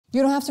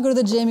You don't have to go to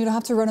the gym, you don't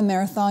have to run a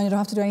marathon, you don't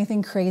have to do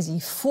anything crazy.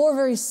 4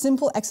 very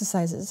simple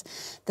exercises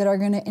that are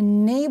going to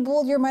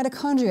enable your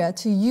mitochondria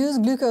to use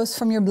glucose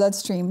from your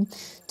bloodstream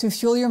to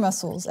fuel your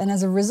muscles. And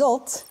as a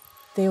result,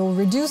 they will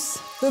reduce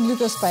the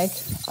glucose spike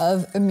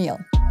of a meal.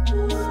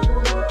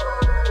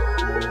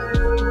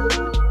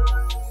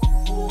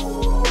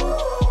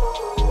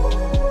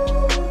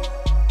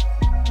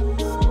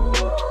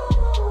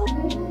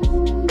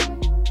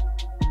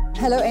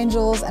 Hello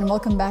angels, and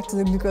welcome back to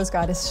the Glucose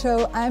Goddess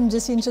Show. I'm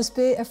Justine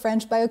Chospé, a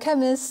French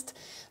biochemist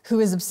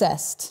who is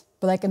obsessed,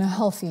 but like in a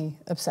healthy,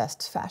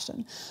 obsessed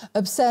fashion.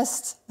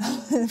 Obsessed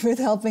with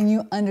helping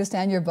you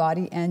understand your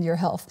body and your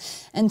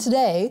health. And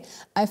today,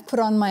 I've put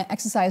on my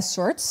exercise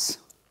shorts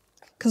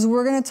because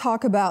we're gonna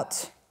talk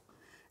about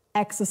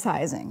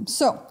exercising.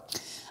 So,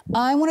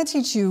 I wanna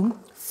teach you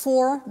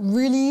 4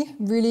 really,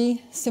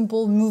 really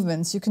simple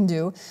movements you can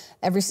do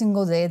every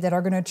single day that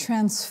are gonna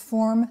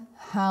transform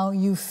how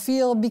you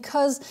feel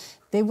because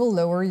they will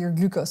lower your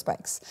glucose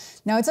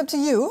spikes. Now it's up to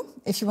you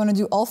if you want to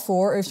do all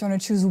 4 or if you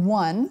want to choose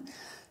one.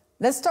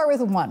 Let's start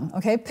with one,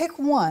 okay? Pick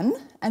one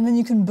and then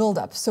you can build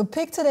up. So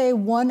pick today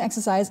one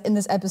exercise in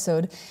this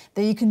episode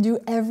that you can do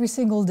every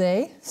single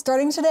day,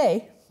 starting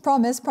today.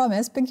 Promise,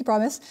 pinky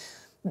promise.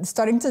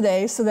 Starting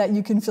today so that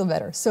you can feel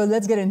better. So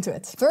let's get into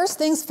it. First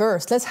things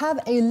first, let's have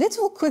a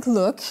little quick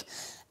look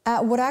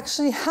at what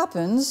actually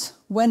happens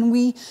when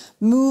we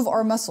move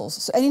our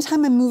muscles. So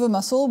anytime I move a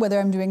muscle, whether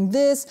I'm doing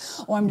this,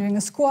 or I'm doing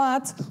a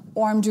squat,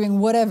 or I'm doing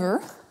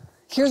whatever,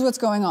 here's what's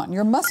going on.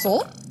 Your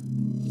muscle,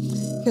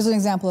 here's an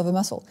example of a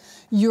muscle.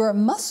 Your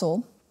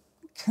muscle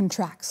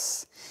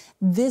contracts.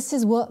 This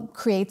is what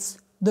creates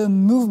the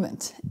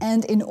movement.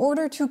 And in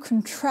order to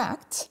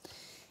contract,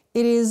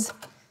 it is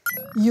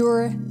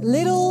your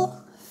little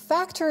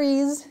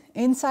factories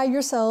inside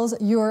your cells,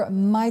 your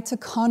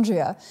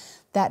mitochondria,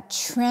 that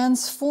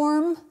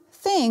transform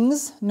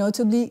things,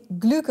 notably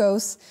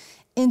glucose,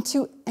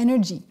 into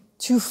energy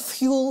to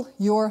fuel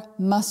your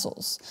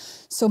muscles.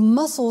 So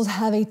muscles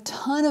have a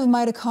ton of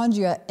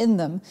mitochondria in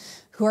them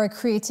who are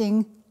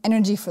creating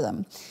energy for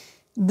them.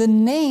 The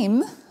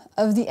name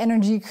of the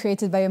energy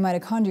created by your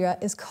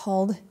mitochondria is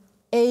called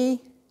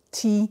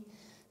ATP.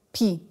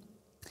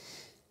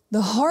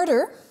 The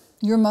harder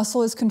your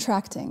muscle is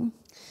contracting,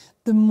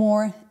 the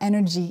more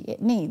energy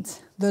it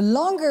needs. The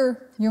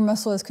longer your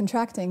muscle is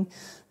contracting,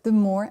 the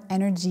more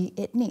energy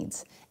it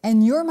needs.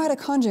 And your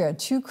mitochondria,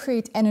 to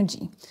create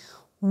energy,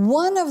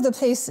 one of the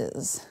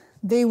places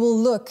they will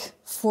look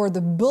for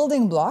the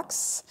building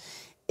blocks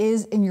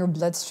is in your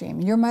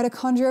bloodstream. Your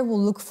mitochondria will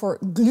look for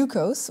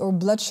glucose or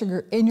blood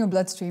sugar in your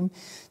bloodstream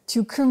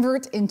to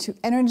convert into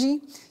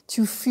energy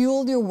to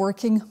fuel your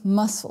working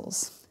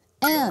muscles.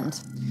 And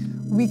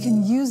we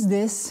can use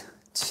this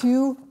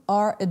to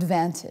our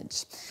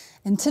advantage.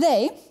 And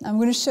today, I'm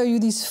going to show you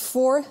these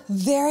 4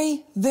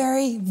 very,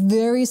 very,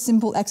 very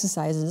simple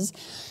exercises.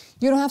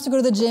 You don't have to go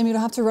to the gym, you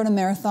don't have to run a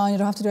marathon, you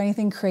don't have to do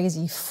anything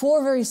crazy.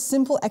 4 very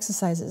simple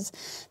exercises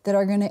that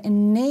are going to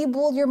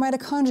enable your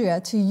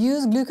mitochondria to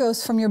use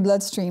glucose from your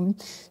bloodstream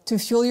to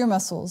fuel your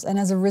muscles. And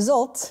as a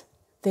result,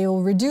 they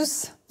will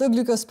reduce the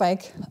glucose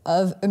spike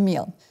of a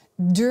meal.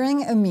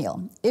 During a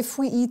meal, if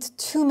we eat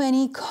too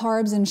many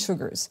carbs and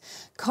sugars,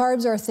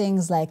 carbs are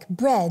things like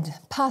bread,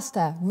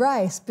 pasta,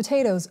 rice,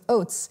 potatoes,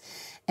 oats,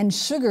 and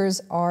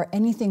sugars are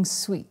anything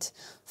sweet,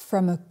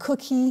 from a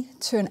cookie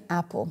to an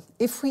apple.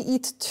 If we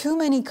eat too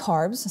many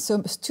carbs,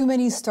 so too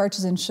many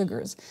starches and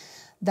sugars,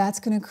 that's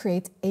going to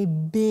create a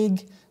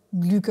big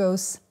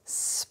glucose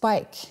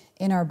spike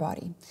in our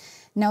body.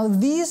 Now,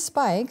 these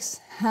spikes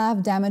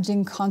have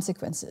damaging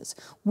consequences.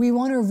 We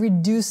want to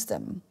reduce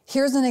them.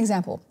 Here's an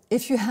example.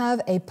 If you have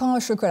a pain au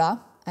chocolat,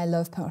 I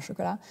love pain au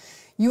chocolat,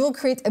 you will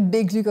create a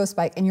big glucose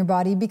spike in your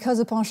body because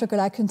the pain au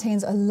chocolat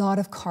contains a lot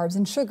of carbs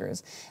and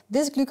sugars.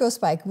 This glucose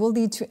spike will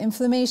lead to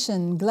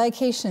inflammation,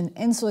 glycation,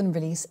 insulin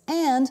release,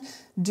 and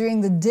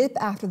during the dip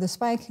after the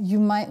spike, you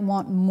might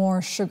want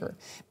more sugar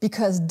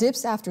because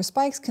dips after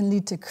spikes can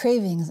lead to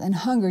cravings and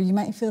hunger. You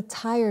might feel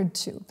tired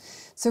too.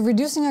 So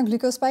reducing our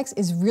glucose spikes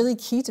is really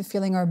key to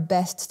feeling our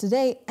best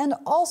today and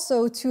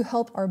also to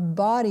help our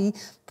body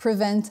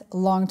prevent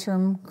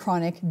long-term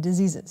chronic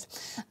diseases.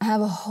 I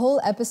have a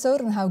whole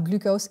episode on how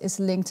glucose is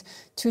linked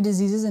to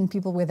diseases in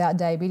people without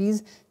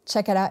diabetes.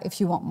 Check it out if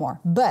you want more.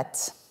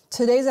 But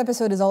today's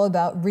episode is all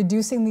about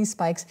reducing these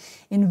spikes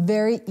in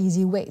very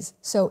easy ways.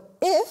 So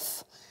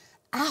if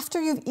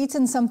after you've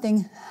eaten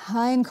something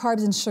high in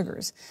carbs and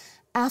sugars,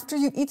 after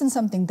you've eaten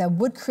something that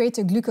would create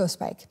a glucose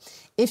spike,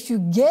 if you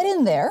get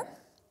in there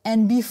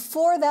and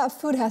before that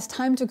food has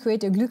time to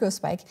create a glucose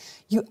spike,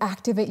 you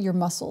activate your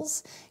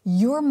muscles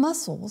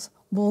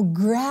will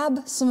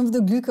grab some of the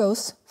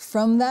glucose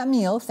from that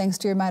meal, thanks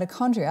to your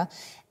mitochondria,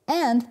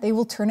 and they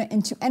will turn it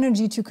into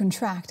energy to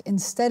contract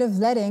instead of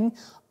letting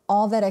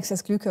all that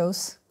excess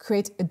glucose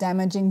create a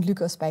damaging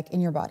glucose spike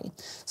in your body.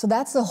 So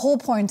that's the whole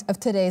point of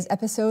today's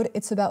episode.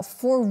 It's about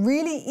 4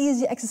 really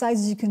easy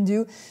exercises you can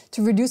do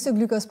to reduce the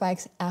glucose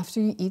spikes after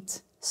you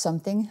eat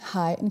something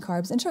high in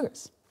carbs and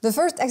sugars. The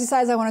first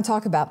exercise I want to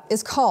talk about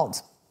is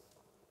called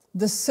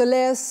the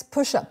soleus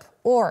push-up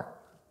or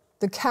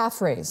the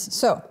calf raise.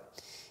 So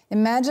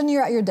imagine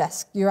you're at your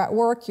desk, you're at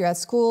work, you're at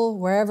school,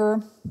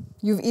 wherever,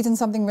 you've eaten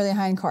something really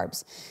high in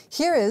carbs.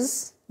 Here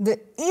is the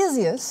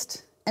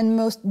easiest and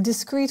most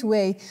discreet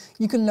way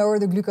you can lower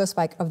the glucose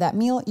spike of that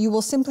meal. You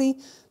will simply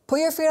put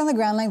your feet on the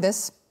ground like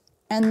this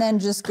and then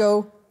just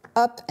go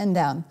up and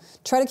down.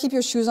 Try to keep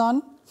your shoes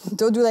on.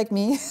 Don't do like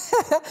me.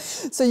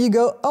 So you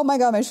go, oh my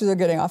God, my shoes are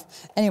getting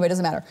off. Anyway, it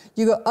doesn't matter.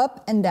 You go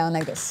up and down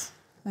like this,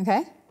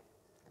 okay?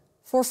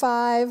 For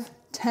 5-10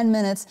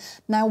 minutes.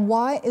 Now,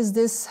 why is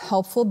this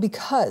helpful?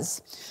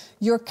 Because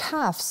your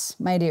calves,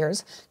 my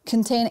dears,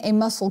 contain a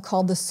muscle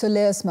called the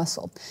soleus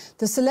muscle.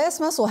 The soleus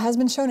muscle has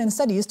been shown in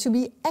studies to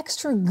be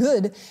extra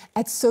good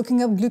at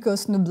soaking up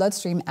glucose in the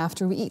bloodstream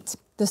after we eat.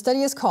 The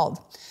study is called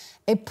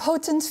A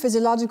Potent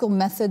Physiological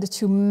Method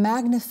to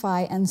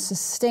Magnify and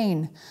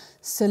Sustain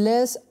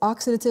Soleus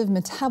Oxidative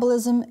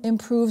Metabolism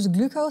Improves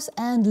Glucose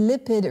and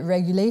Lipid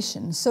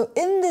Regulation. So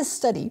in this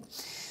study,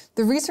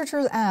 the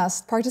researchers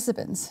asked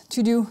participants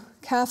to do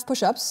calf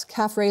push-ups,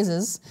 calf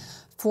raises,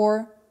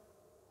 for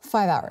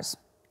 5 hours.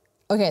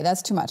 Okay,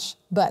 that's too much.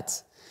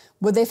 But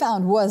what they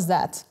found was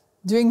that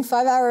doing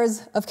 5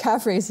 hours of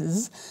calf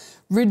raises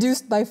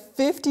reduced by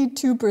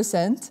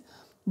 52%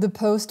 the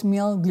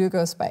post-meal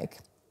glucose spike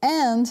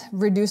and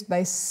reduced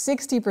by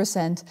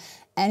 60%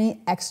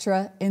 any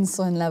extra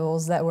insulin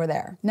levels that were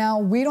there. Now,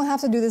 we don't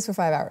have to do this for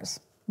 5 hours.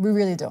 We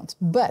really don't.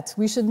 But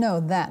we should know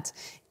that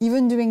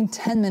even doing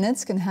 10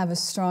 minutes can have a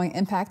strong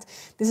impact.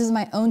 This is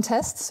my own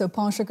test, so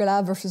pain au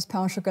chocolat versus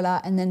pain au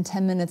chocolat, and then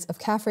 10 minutes of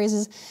calf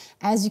raises.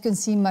 As you can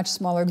see, much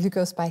smaller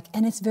glucose spike,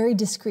 and it's very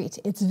discreet.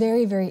 It's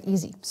very, very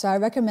easy. So I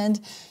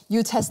recommend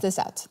you test this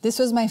out. This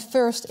was my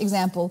first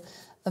example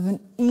of an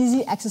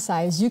easy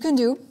exercise you can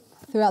do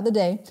throughout the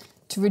day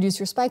to reduce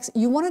your spikes.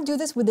 You want to do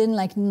this within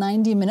like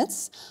 90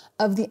 minutes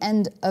of the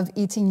end of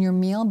eating your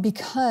meal,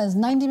 because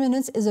 90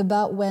 minutes is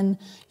about when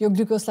your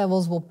glucose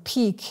levels will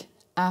peak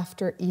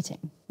after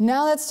eating.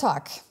 Now let's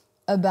talk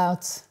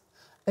about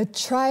a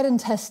tried and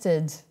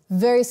tested,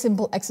 very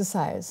simple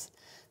exercise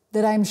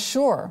that I'm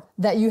sure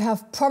that you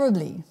have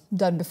probably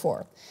done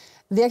before.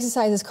 The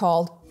exercise is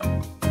called...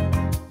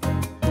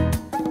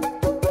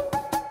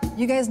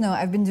 You guys know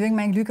I've been doing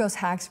my glucose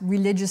hacks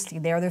religiously.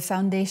 They are the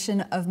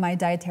foundation of my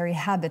dietary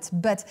habits,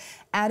 but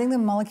adding the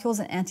molecules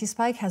and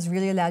anti-spike has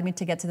really allowed me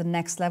to get to the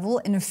next level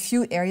in a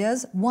few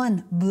areas.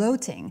 One,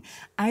 bloating.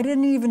 I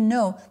didn't even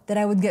know that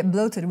I would get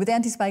bloated. With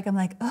anti-spike, I'm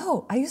like,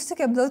 oh, I used to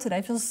get bloated.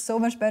 I feel so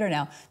much better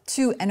now.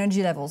 2,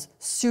 energy levels,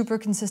 super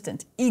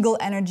consistent. Eagle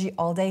energy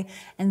all day.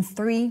 And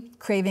 3,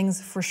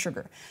 cravings for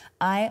sugar.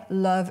 I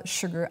love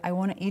sugar. I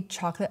want to eat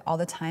chocolate all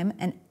the time,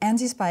 and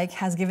anti-spike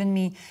has given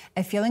me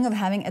a feeling of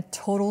having a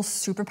total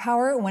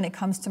superpower when it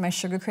comes to my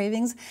sugar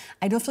cravings.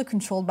 I don't feel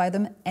controlled by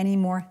them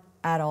anymore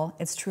at all.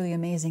 It's truly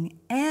amazing.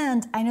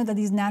 And I know that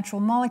these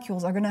natural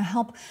molecules are going to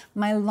help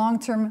my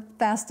long-term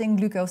fasting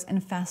glucose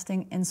and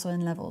fasting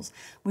insulin levels,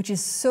 which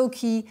is so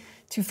key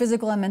to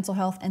physical and mental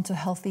health and to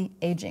healthy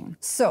aging.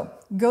 So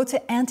go to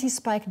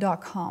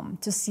antispike.com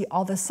to see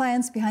all the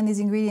science behind these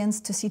ingredients,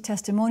 to see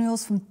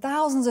testimonials from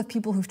thousands of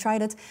people who've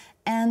tried it,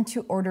 and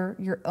to order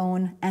your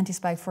own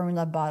anti-spike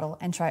formula bottle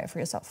and try it for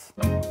yourself.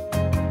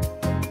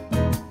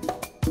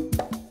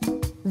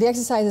 The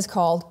exercise is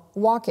called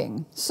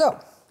walking. So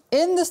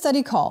in the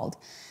study called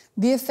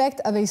The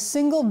Effect of a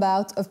Single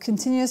Bout of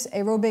Continuous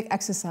Aerobic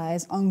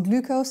Exercise on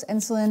Glucose,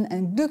 Insulin,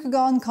 and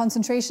Glucagon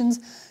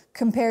Concentrations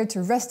Compared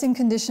to Resting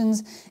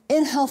Conditions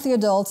in Healthy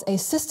Adults, a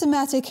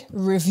Systematic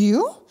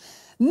Review,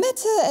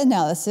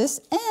 Meta-Analysis,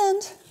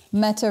 and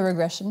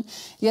Meta-Regression.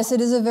 Yes,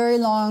 it is a very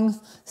long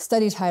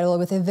study title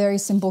with a very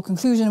simple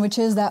conclusion, which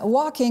is that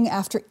walking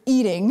after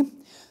eating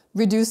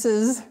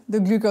reduces the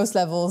glucose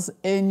levels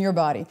in your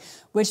body,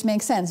 which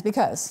makes sense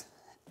because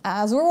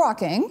as we're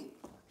walking,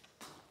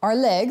 our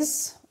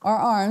legs, our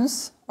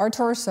arms, our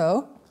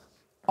torso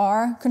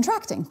are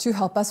contracting to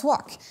help us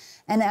walk.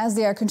 And as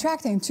they are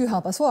contracting to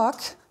help us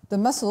walk, the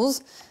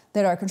muscles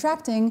that are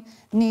contracting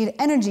need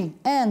energy.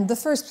 And the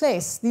first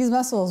place these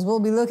muscles will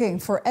be looking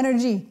for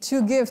energy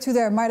to give to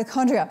their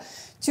mitochondria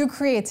to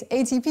create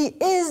ATP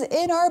is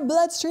in our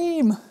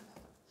bloodstream.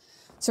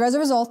 So as a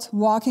result,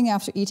 walking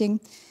after eating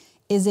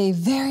is a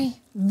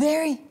very,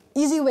 very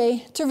easy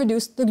way to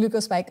reduce the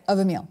glucose spike of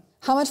a meal.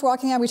 How much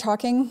walking are we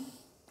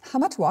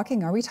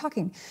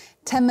talking?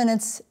 10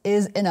 minutes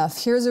is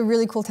enough. Here's a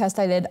really cool test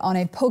I did on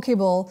a poke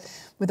bowl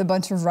with a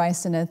bunch of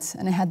rice in it,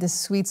 and it had this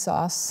sweet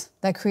sauce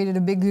that created a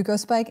big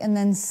glucose spike, and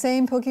then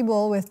same poke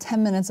bowl with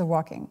 10 minutes of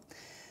walking.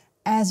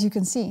 As you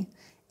can see,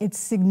 it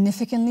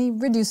significantly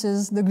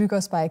reduces the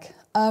glucose spike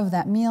of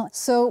that meal.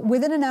 So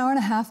within an hour and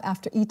a half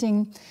after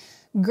eating,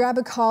 grab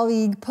a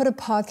colleague, put a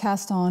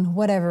podcast on,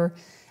 whatever,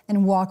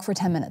 and walk for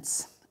 10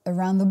 minutes.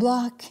 Around the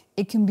block.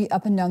 It can be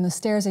up and down the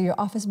stairs at your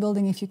office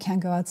building if you can't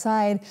go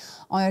outside,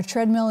 on a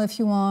treadmill if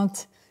you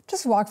want.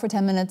 Just walk for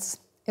 10 minutes.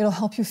 It'll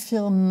help you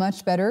feel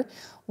much better,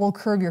 will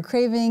curb your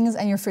cravings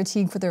and your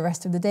fatigue for the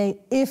rest of the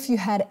day if you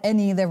had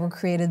any that were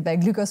created by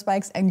glucose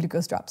spikes and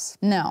glucose drops.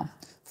 Now,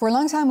 For a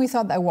long time, we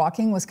thought that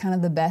walking was kind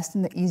of the best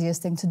and the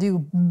easiest thing to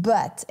do,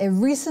 but a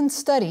recent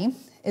study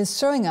is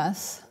showing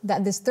us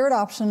that this third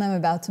option I'm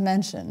about to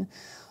mention,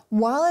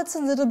 while it's a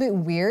little bit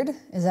weird,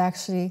 is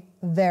actually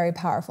very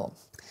powerful.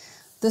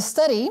 The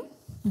study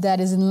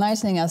that is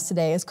enlightening us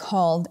today is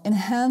called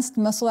Enhanced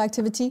Muscle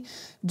Activity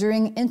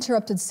During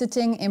Interrupted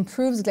Sitting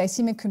Improves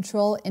Glycemic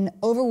Control in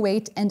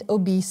Overweight and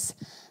Obese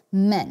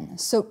Men.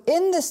 So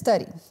in this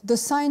study, the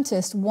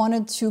scientists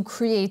wanted to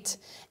create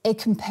a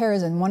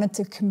comparison, wanted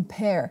to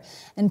compare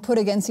and put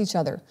against each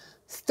other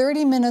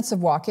 30 minutes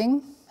of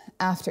walking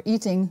after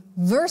eating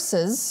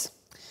versus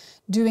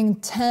doing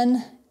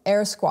 10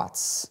 air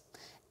squats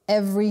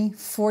every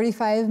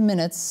 45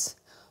 minutes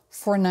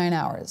for 9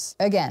 hours.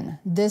 Again,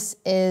 this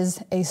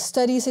is a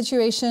study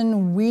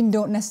situation. We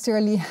don't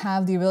necessarily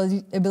have the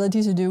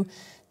ability to do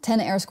 10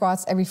 air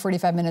squats every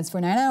 45 minutes for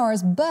 9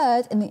 hours,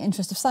 but in the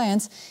interest of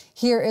science,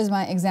 here is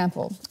my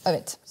example of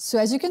it. So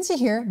as you can see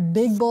here,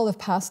 big bowl of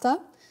pasta,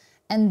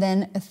 and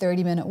then a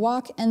 30-minute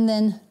walk, and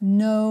then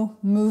no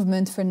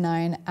movement for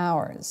 9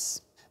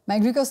 hours. My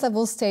glucose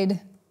levels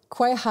stayed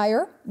quite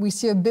higher. We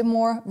see a bit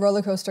more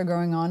roller coaster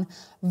going on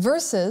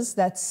versus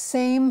that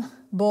same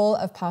bowl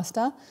of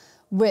pasta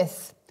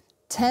with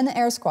 10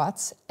 air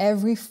squats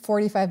every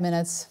 45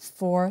 minutes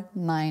for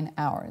 9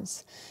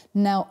 hours.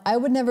 Now, I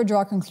would never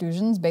draw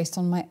conclusions based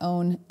on my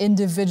own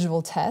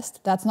individual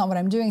test. That's not what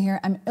I'm doing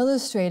here. I'm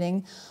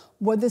illustrating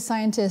what the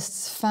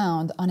scientists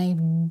found on a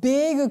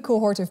big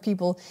cohort of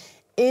people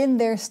in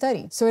their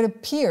study. So it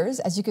appears,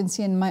 as you can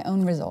see in my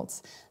own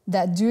results,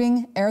 that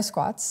doing air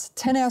squats,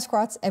 10 air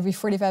squats every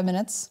 45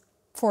 minutes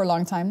for a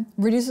long time,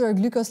 reduces our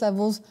glucose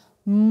levels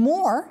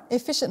more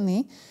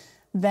efficiently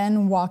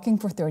than walking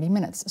for 30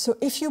 minutes. So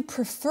if you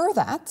prefer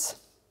that,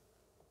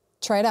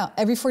 try it out.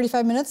 Every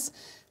 45 minutes,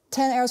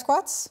 10 air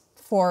squats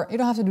for, you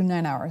don't have to do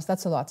 9 hours,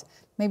 that's a lot.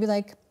 Maybe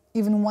like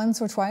even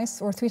once or twice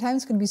or 3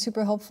 times could be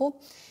super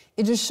helpful.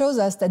 It just shows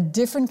us that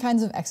different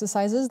kinds of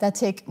exercises that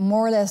take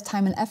more or less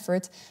time and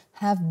effort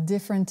have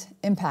different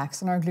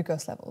impacts on our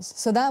glucose levels.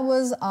 So that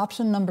was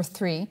option number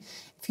 3.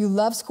 If you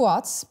love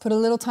squats, put a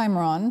little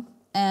timer on,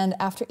 and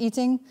after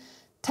eating,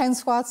 10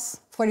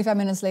 squats, 45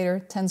 minutes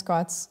later, 10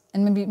 squats,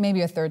 and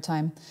maybe a third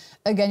time.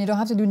 Again, you don't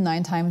have to do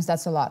 9 times,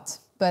 that's a lot.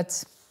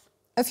 But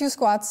a few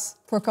squats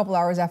for a couple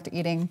hours after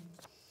eating.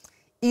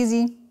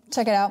 Easy,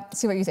 check it out,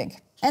 see what you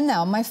think. And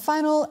now, my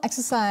final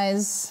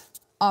exercise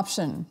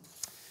option,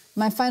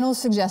 my final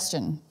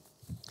suggestion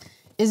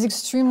is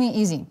extremely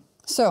easy.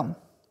 So,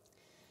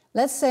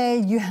 let's say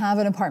you have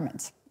an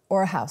apartment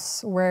or a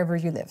house, wherever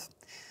you live.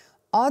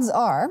 Odds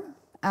are,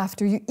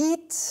 after you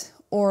eat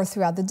or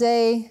throughout the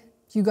day,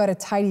 you gotta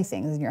tidy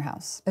things in your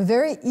house. A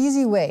very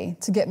easy way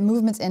to get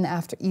movement in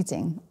after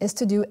eating is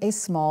to do a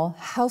small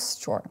house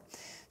chore.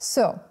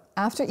 So,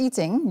 after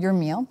eating your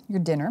meal, your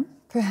dinner,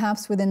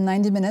 perhaps within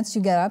 90 minutes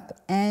you get up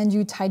and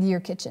you tidy your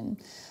kitchen.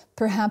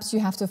 Perhaps you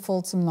have to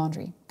fold some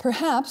laundry.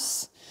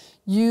 Perhaps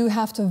you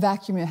have to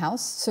vacuum your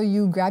house, so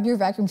you grab your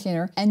vacuum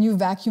cleaner and you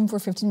vacuum for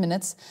 15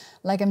 minutes,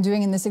 like I'm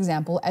doing in this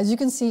example. As you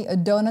can see, a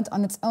donut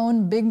on its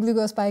own, big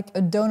glucose spike,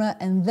 a donut,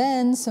 and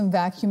then some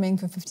vacuuming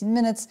for 15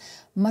 minutes,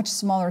 much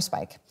smaller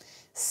spike.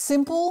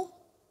 Simple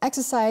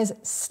exercise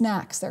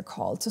snacks, they're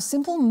called. So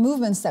simple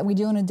movements that we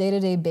do on a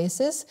day-to-day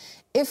basis,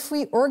 if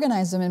we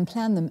organize them and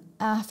plan them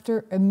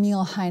after a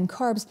meal high in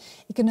carbs,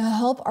 it can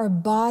help our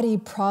body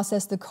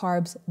process the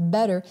carbs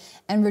better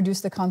and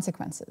reduce the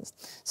consequences.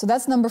 So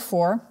that's number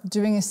 4,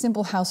 doing a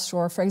simple house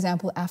chore, for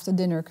example, after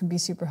dinner can be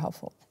super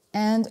helpful.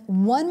 And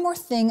one more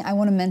thing I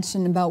want to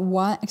mention about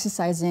why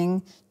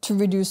exercising to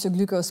reduce a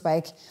glucose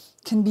spike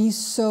can be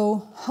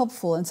so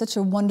helpful and such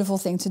a wonderful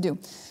thing to do.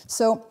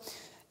 So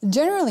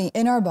generally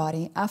in our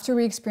body, after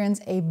we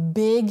experience a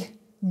big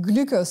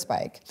glucose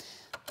spike,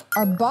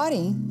 our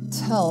body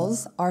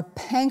tells our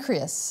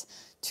pancreas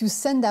to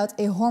send out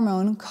a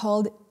hormone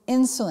called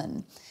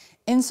insulin.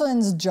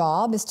 Insulin's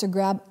job is to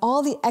grab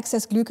all the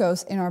excess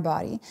glucose in our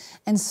body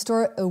and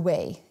store it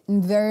away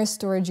in various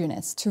storage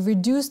units to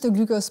reduce the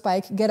glucose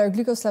spike, get our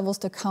glucose levels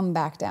to come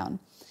back down.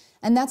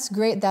 And that's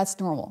great, that's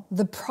normal.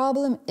 The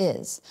problem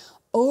is,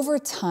 over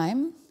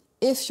time,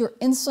 if your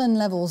insulin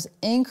levels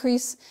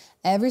increase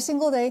every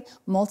single day,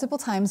 multiple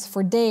times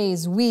for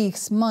days,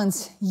 weeks,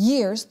 months,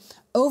 years,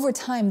 over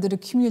time, the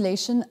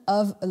accumulation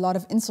of a lot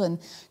of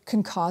insulin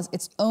can cause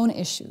its own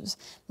issues,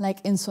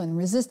 like insulin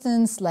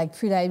resistance, like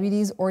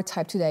prediabetes or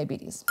type 2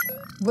 diabetes.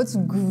 What's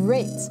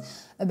great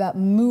about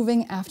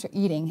moving after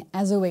eating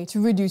as a way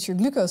to reduce your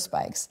glucose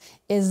spikes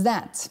is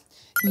that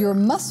your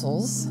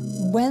muscles,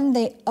 when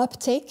they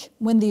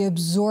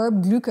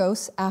absorb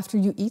glucose after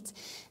you eat,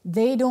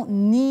 they don't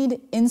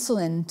need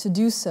insulin to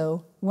do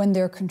so when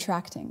they're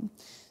contracting.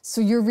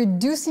 So you're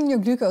reducing your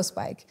glucose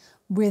spike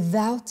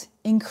without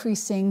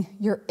increasing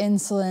your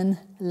insulin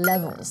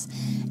levels.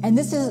 And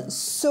this is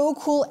so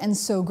cool and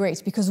so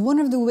great because one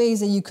of the ways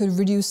that you could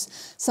reduce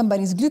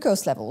somebody's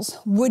glucose levels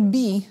would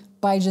be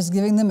by just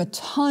giving them a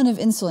ton of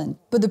insulin.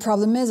 But the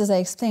problem is, as I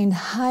explained,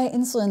 high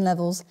insulin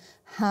levels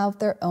have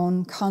their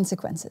own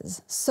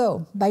consequences.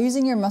 So by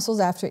using your muscles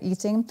after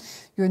eating,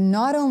 you're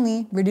not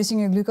only reducing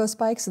your glucose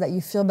spikes so that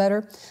you feel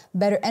better,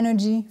 better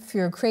energy,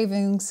 fewer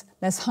cravings,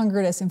 less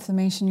hunger, less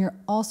inflammation, you're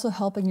also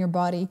helping your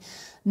body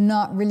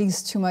not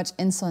release too much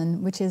insulin,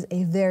 which is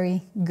a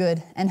very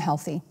good and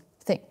healthy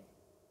thing.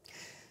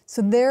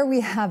 So there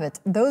we have it.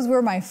 Those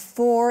were my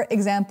 4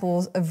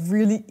 examples of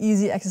really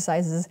easy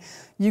exercises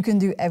you can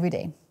do every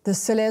day. The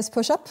soleil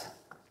push-up,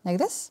 like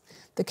this,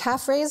 the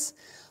calf raise,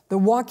 the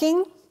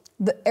walking,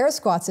 the air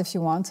squats if you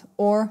want,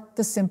 or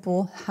the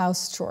simple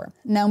house chore.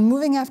 Now,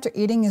 moving after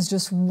eating is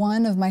just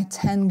one of my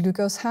 10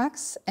 glucose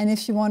hacks, and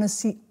if you want to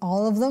see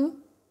all of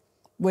them,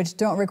 which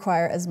don't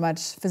require as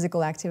much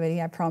physical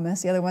activity, I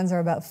promise, the other ones are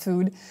about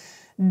food,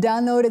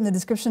 download in the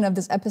description of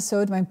this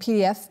episode my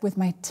PDF with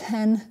my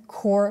 10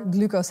 core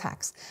glucose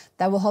hacks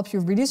that will help you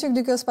reduce your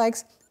glucose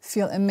spikes,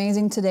 feel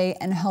amazing today,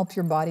 and help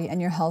your body and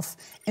your health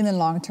in the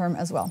long term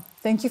as well.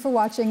 Thank you for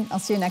watching. I'll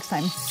see you next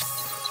time.